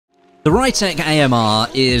The RYTEC AMR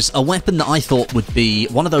is a weapon that I thought would be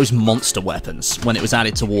one of those monster weapons when it was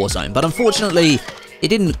added to Warzone, but unfortunately, it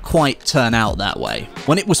didn't quite turn out that way.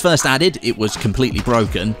 When it was first added, it was completely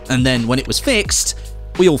broken, and then when it was fixed,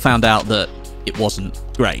 we all found out that it wasn't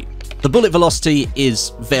great. The bullet velocity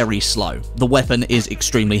is very slow, the weapon is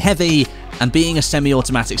extremely heavy, and being a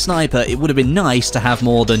semi-automatic sniper, it would have been nice to have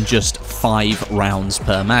more than just 5 rounds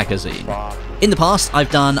per magazine. In the past,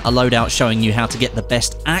 I've done a loadout showing you how to get the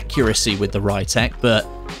best accuracy with the RYTEC, but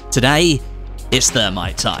today, it's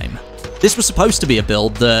Thermite time. This was supposed to be a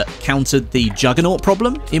build that countered the Juggernaut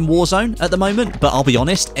problem in Warzone at the moment, but I'll be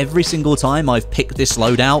honest, every single time I've picked this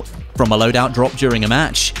loadout from a loadout drop during a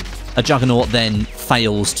match, a Juggernaut then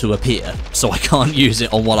fails to appear, so I can't use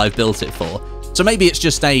it on what I've built it for. So maybe it's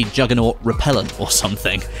just a Juggernaut repellent or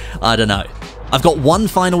something, I don't know. I've got one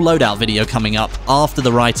final loadout video coming up after the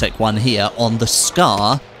RYTEC one here on the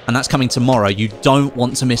Scar, and that's coming tomorrow. You don't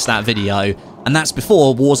want to miss that video, and that's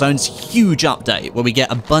before Warzone's huge update, where we get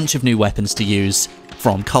a bunch of new weapons to use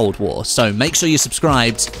from Cold War. So make sure you're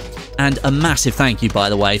subscribed, and a massive thank you, by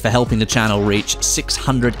the way, for helping the channel reach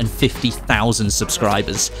 650,000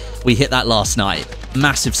 subscribers. We hit that last night.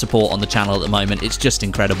 Massive support on the channel at the moment. It's just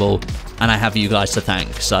incredible, and I have you guys to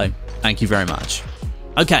thank, so thank you very much.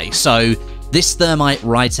 Okay, so this Thermite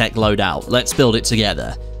RYTEC loadout, let's build it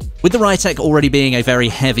together. With the RYTEC already being a very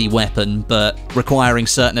heavy weapon, but requiring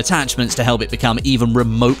certain attachments to help it become even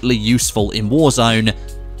remotely useful in Warzone,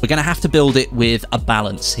 we're going to have to build it with a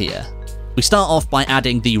balance here. We start off by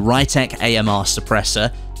adding the RYTEC AMR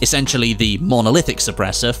suppressor, essentially the monolithic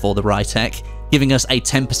suppressor for the RYTEC, giving us a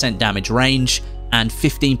 10% damage range and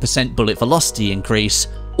 15% bullet velocity increase,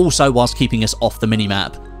 also whilst keeping us off the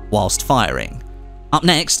minimap whilst firing. Up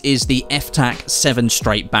next is the FTAC 7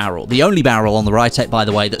 straight barrel, the only barrel on the RYTEC, by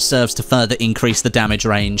the way, that serves to further increase the damage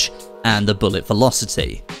range and the bullet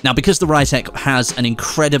velocity. Now, because the RYTEC has an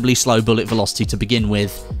incredibly slow bullet velocity to begin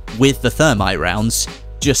with the Thermite rounds,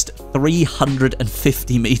 just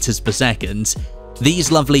 350 meters per second,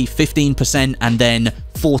 these lovely 15% and then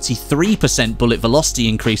 43% bullet velocity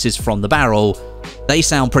increases from the barrel, they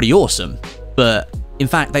sound pretty awesome, but in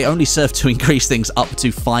fact, they only serve to increase things up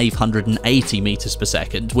to 580 meters per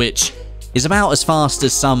second, which is about as fast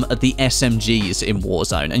as some of the SMGs in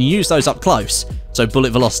Warzone, and you use those up close, so bullet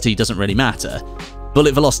velocity doesn't really matter.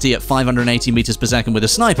 Bullet velocity at 580 meters per second with a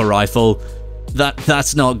sniper rifle,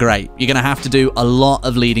 that's not great. You're going to have to do a lot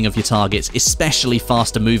of leading of your targets, especially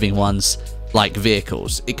faster moving ones like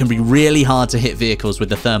vehicles. It can be really hard to hit vehicles with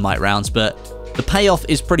the Thermite rounds, but the payoff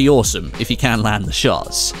is pretty awesome if you can land the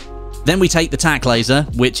shots. Then we take the TAC laser,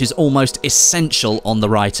 which is almost essential on the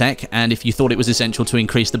RYTEC, and if you thought it was essential to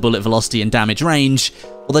increase the bullet velocity and damage range,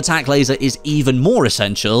 well, the TAC laser is even more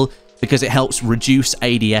essential because it helps reduce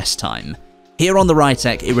ADS time. Here on the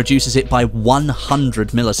RYTEC, it reduces it by 100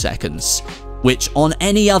 milliseconds, which on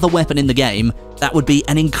any other weapon in the game, that would be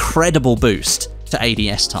an incredible boost to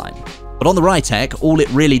ADS time. But on the RYTEC, all it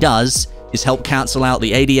really does is help cancel out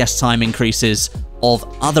the ADS time increases of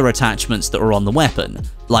other attachments that are on the weapon,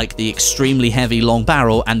 like the extremely heavy long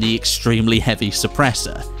barrel and the extremely heavy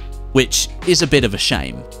suppressor, which is a bit of a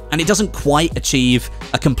shame. And it doesn't quite achieve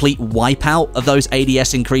a complete wipeout of those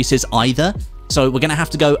ADS increases either, so we're going to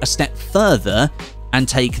have to go a step further and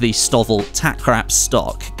take the Stovall TAC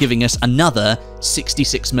stock, giving us another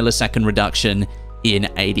 66 millisecond reduction in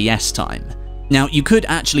ADS time. Now, you could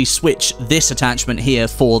actually switch this attachment here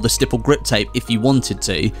for the stipple grip tape if you wanted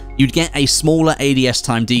to. You'd get a smaller ADS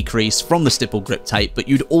time decrease from the stipple grip tape, but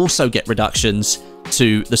you'd also get reductions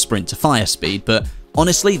to the sprint to fire speed. But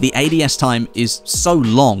honestly, the ADS time is so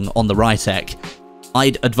long on the RYTEC,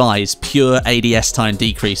 I'd advise pure ADS time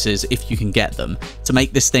decreases if you can get them to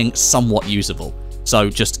make this thing somewhat usable. So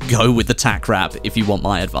just go with the TAC if you want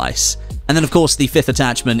my advice. And then of course the fifth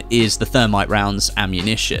attachment is the Thermite rounds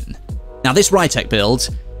ammunition. Now, this RYTEC build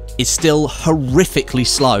is still horrifically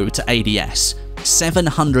slow to ADS,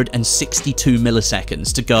 762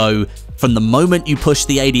 milliseconds to go from the moment you push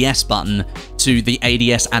the ADS button to the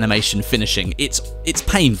ADS animation finishing. It's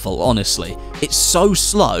painful, honestly. It's so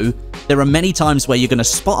slow, there are many times where you're going to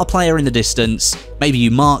spot a player in the distance, maybe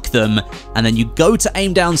you mark them, and then you go to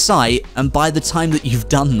aim down sight, and by the time that you've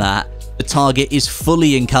done that, the target is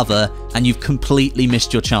fully in cover, and you've completely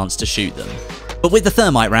missed your chance to shoot them. But with the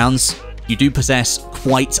Thermite rounds, you do possess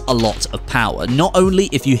quite a lot of power, not only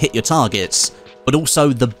if you hit your targets, but also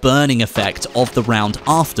the burning effect of the round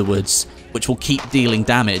afterwards, which will keep dealing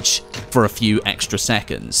damage for a few extra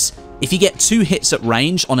seconds. If you get 2 hits at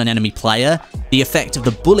range on an enemy player, the effect of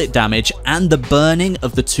the bullet damage and the burning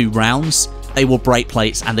of the 2 rounds, they will break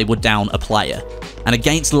plates and they will down a player. And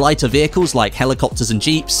against lighter vehicles like helicopters and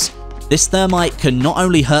jeeps, This thermite can not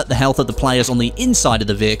only hurt the health of the players on the inside of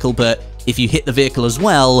the vehicle, but if you hit the vehicle as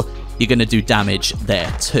well, you're going to do damage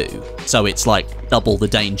there too. So it's like double the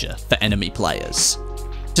danger for enemy players.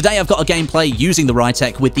 Today I've got a gameplay using the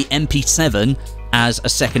RYTEC with the MP7 as a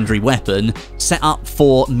secondary weapon, set up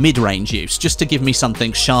for mid-range use, just to give me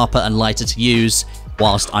something sharper and lighter to use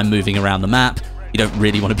whilst I'm moving around the map. You don't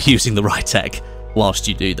really want to be using the RYTEC whilst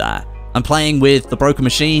you do that. I'm playing with the Broken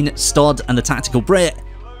Machine, Stod, and the Tactical Brit,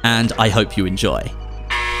 and I hope you enjoy.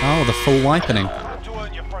 Oh, the full wipening.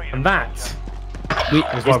 And that...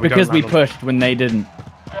 It's because we pushed when they didn't.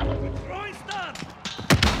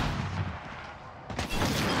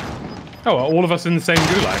 Oh, are all of us in the same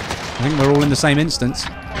gulag? I think we're all in the same instance.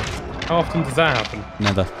 How often does that happen?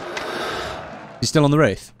 Never. You still on the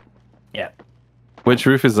roof? Yeah. Which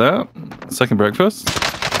roof is that? Second breakfast?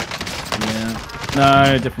 Yeah.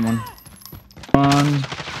 No, different one.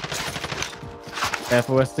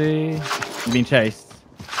 Careful, Westie. You're being chased.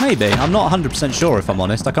 Maybe. I'm not 100% sure if I'm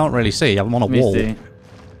honest. I can't really see. I'm on a wall. See.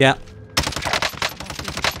 Yeah.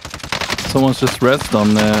 Someone's just rest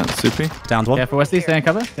on Soupy. Downed one. Careful, Westie. Stay in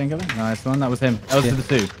cover. Stay in cover. Nice one. That was him. That was to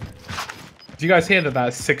the 2. Did you guys hear that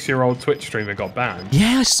 6-year-old Twitch streamer got banned?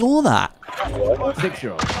 Yeah, I saw that.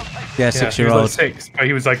 6-year-old. Yeah, 6-year-old. He was like 6, but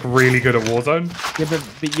he was like really good at Warzone. Yeah,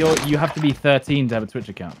 but you have to be 13 to have a Twitch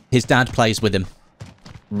account. His dad plays with him.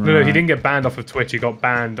 Right. No, he didn't get banned off of Twitch. He got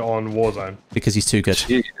banned on Warzone. Because he's too good.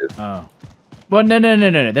 Oh. Well, no.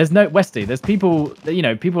 There's no Westie. There's people,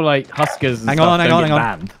 people like Huskers and hang stuff on.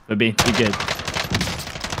 banned for being too good.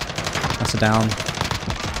 That's a down.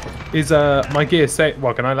 Is my gear safe?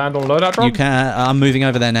 Well, can I land on loadout drop? You can. I'm moving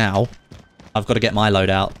over there now. I've got to get my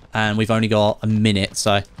loadout, and we've only got a minute,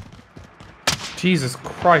 so... Jesus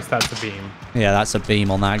Christ, that's a beam. Yeah, that's a beam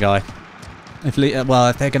on that guy. If they're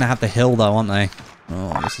going to have the hill, though, aren't they?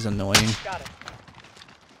 Oh, this is annoying.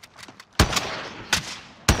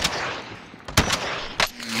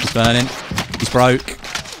 He's burning. He's broke.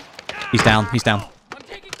 He's down. He's down. I'm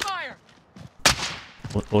taking fire.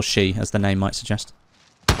 Or she, as the name might suggest.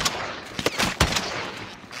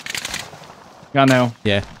 Got now.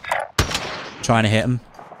 Yeah. Trying to hit him.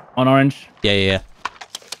 On orange. Yeah.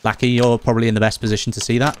 Lackey, you're probably in the best position to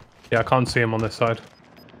see that. Yeah, I can't see him on this side.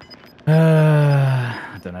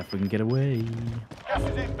 I don't know if we can get away.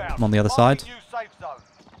 I'm on the other side.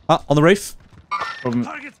 Oh, on the roof.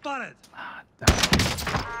 Target spotted.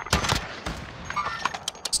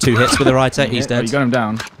 It's 2 hits with the RYTEC. He's dead. Oh, you got him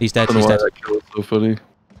down. He's dead. I don't know why that kill was so funny.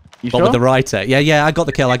 You But sure? with the RYTEC. Yeah, I got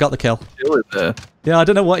the kill. Kill it there. Yeah, I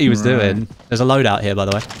don't know what he was doing. There's a loadout here, by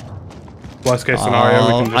the way. Worst case scenario,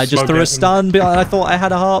 we can just I just threw a stun, but I thought I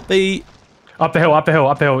had a heartbeat. Up the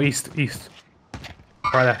hill, east.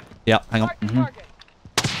 Right there. Yeah, hang on.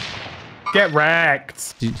 Get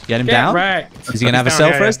wrecked. Did you get him Get down? wrecked. Is he going to have a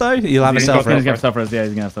self-res, though? He'll have a He's self-res. gonna have self-res. Yeah,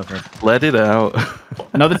 he's gonna have self-res. Let it out.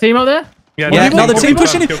 Another team out there? Yeah, another team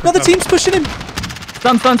pushing him. Another team's pushing him.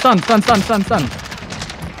 Stun.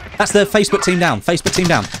 That's the Facebook team down.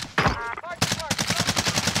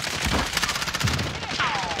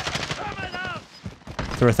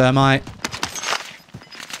 Through a thermite.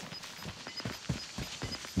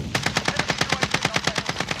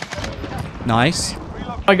 Nice.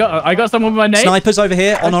 I got someone with my nade. Snipers over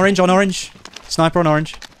here on orange. Sniper on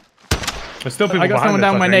orange. There's still people I got behind someone us,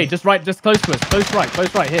 down I my think. nade. Just close to us.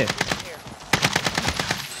 Close right here.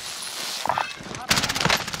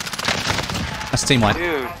 That's team wide.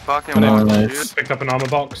 Dude, fucking Nice. Picked up an armor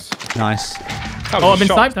box. Nice. That was Oh, a I've been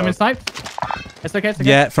shot, sniped. though. It's okay.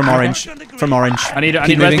 Yeah, from orange. From orange. I need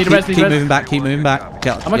Keep res, moving, keep moving back.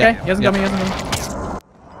 Yeah, I'm okay. yeah, He hasn't yeah. got me.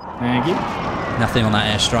 Thank you. Nothing on that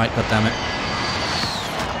airstrike, god damn it.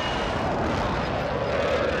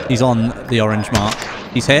 He's on the orange mark.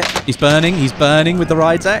 He's hit. He's burning with the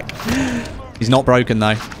RYTEC. He's not broken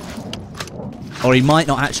though. Or he might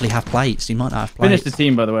not actually have plates. He might not have plates. Finished the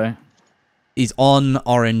team, by the way. He's on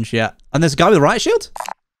orange, yeah. And there's a guy with a riot shield?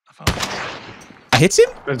 I hit him?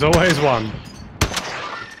 There's always one.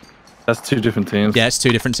 That's 2 different teams. Yeah, it's 2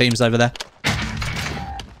 different teams over there.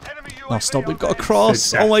 Oh, stop. We've got a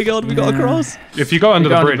cross. Oh my god, we got a cross. If you go under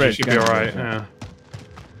You the go bridge, you should be go under the alright. bridge, Yeah.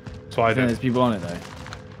 That's what I There's did. people on it, though.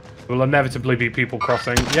 There will inevitably be people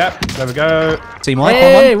crossing. Yep, there we go. Team white,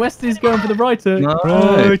 Hey, Westie's going for the RYTEC.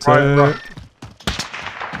 Right.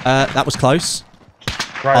 that was close.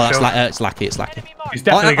 Right, Oh, that's Phil. it's Lackey. He's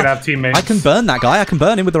definitely I- going to have teammates. I can burn that guy. I can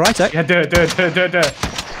burn him with the RYTEC. Yeah, do it.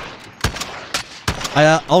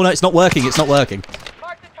 Oh no, it's not working. Mark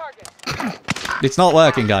the target. It's not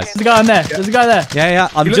working, guys. There's a guy on there. There's a guy there. Yeah.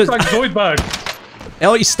 I'm He just. looks like Zoidberg.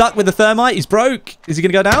 Oh, he's stuck with the thermite. He's broke. Is he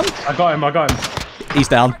gonna go down? I got him. He's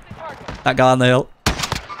down. That guy on the hill.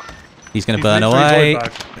 He's going to He's burn literally away. void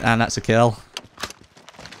back. And that's a kill.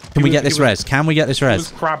 Can we get this res? Can we get this It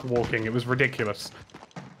was res? crab walking. It was ridiculous.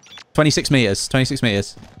 26 meters. 26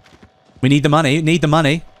 meters. We need the money. Need the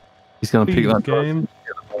money. He's gonna pick that game.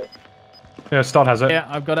 Yeah, Stod has it. Yeah,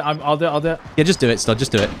 I've got it. I'll do it. I'll do it. Yeah, just do it, Stud.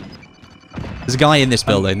 Just do it. There's a guy in this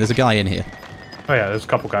building. There's a guy in here. Oh yeah, there's a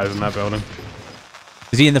couple guys in that building.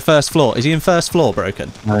 Is he in the first floor? Is he in first floor,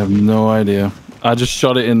 Broken? I have no idea. I just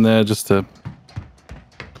shot it in there just to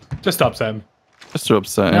upset him.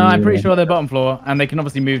 upset him. No, I'm pretty yeah. sure they're bottom floor, and they can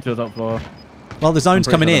obviously move to the top floor. Well, the zone's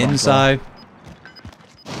I'm pretty coming sure they're in, so...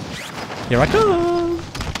 Here I come.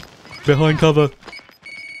 Behind cover.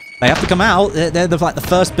 They have to come out. They're like the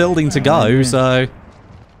first building to go, so...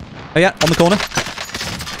 Oh yeah, on the corner.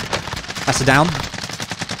 That's a down.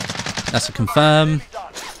 That's a confirm.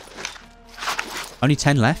 Only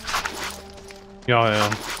 10 left.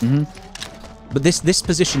 Yeah. But this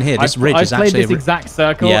position here, this ridge I is played actually... this exact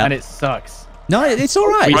circle, Yeah. and it sucks. No, it's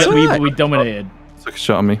alright. It's alright. We dominated. Took a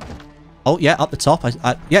shot at me. Oh, yeah, up the top.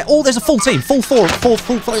 Yeah, oh, there's a full team. Full four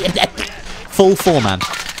man.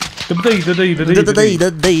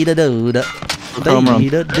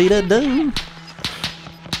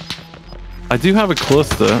 I do have a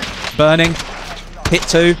cluster. Burning. Hit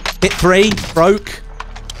 2. Hit 3. Broke.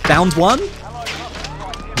 Downed 1.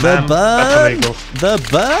 The burn. The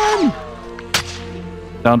burn.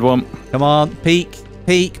 Downed one. Come on. Peek.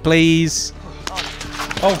 Peek, please.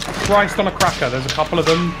 Oh, Christ on a cracker. There's a couple of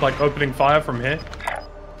them, like, opening fire from here.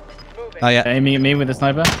 Oh, yeah. Aiming at me with a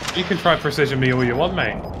sniper. You can try precision me all you want,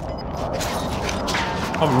 mate.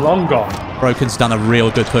 I'm long gone. Broken's done a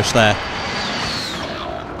real good push there.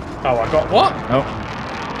 Oh, I got... What? Oh.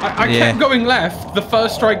 I kept going left. The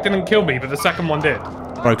first strike didn't kill me, but the second one did.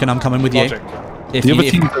 Broken, I'm coming with Logic. you. If The you, other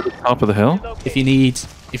if, team's at the top of the hill. if you need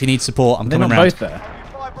support, I'm They're coming not round. both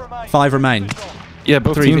there. 5 remain. Yeah,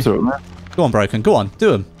 both 3v. teams are up there. Go on, Broken. Go on.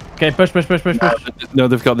 Do them. Okay, push. No,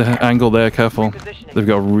 they've got the angle there. Careful. They've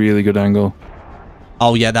got a really good angle.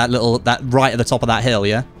 Oh, yeah, that right at the top of that hill,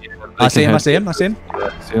 yeah? I see him. See him. Nice.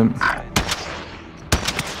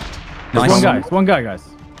 It's one guy, guys.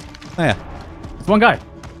 Oh, yeah. It's one guy.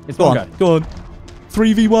 It's Go one on. guy. Go on.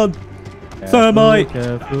 3v1. Thermite.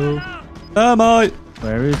 Careful. Thermite.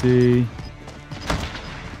 Where is he?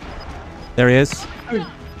 There he is.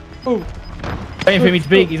 Waiting for me to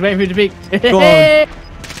peek. He's waiting for me to peek. Go on.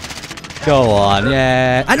 Go on,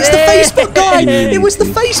 yeah. And it's the Facebook guy! It was the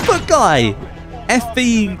Facebook guy!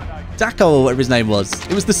 FB Daco, or whatever his name was.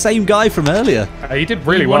 It was the same guy from earlier. He did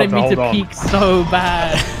really He well wanted to me hold to on. peek so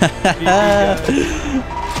bad.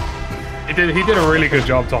 He did a really good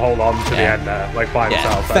job to hold on to the end there, like by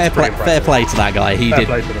himself. Fair That's pretty play impressive. to that guy. He Fair did.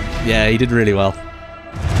 play to them. Yeah, he did really well.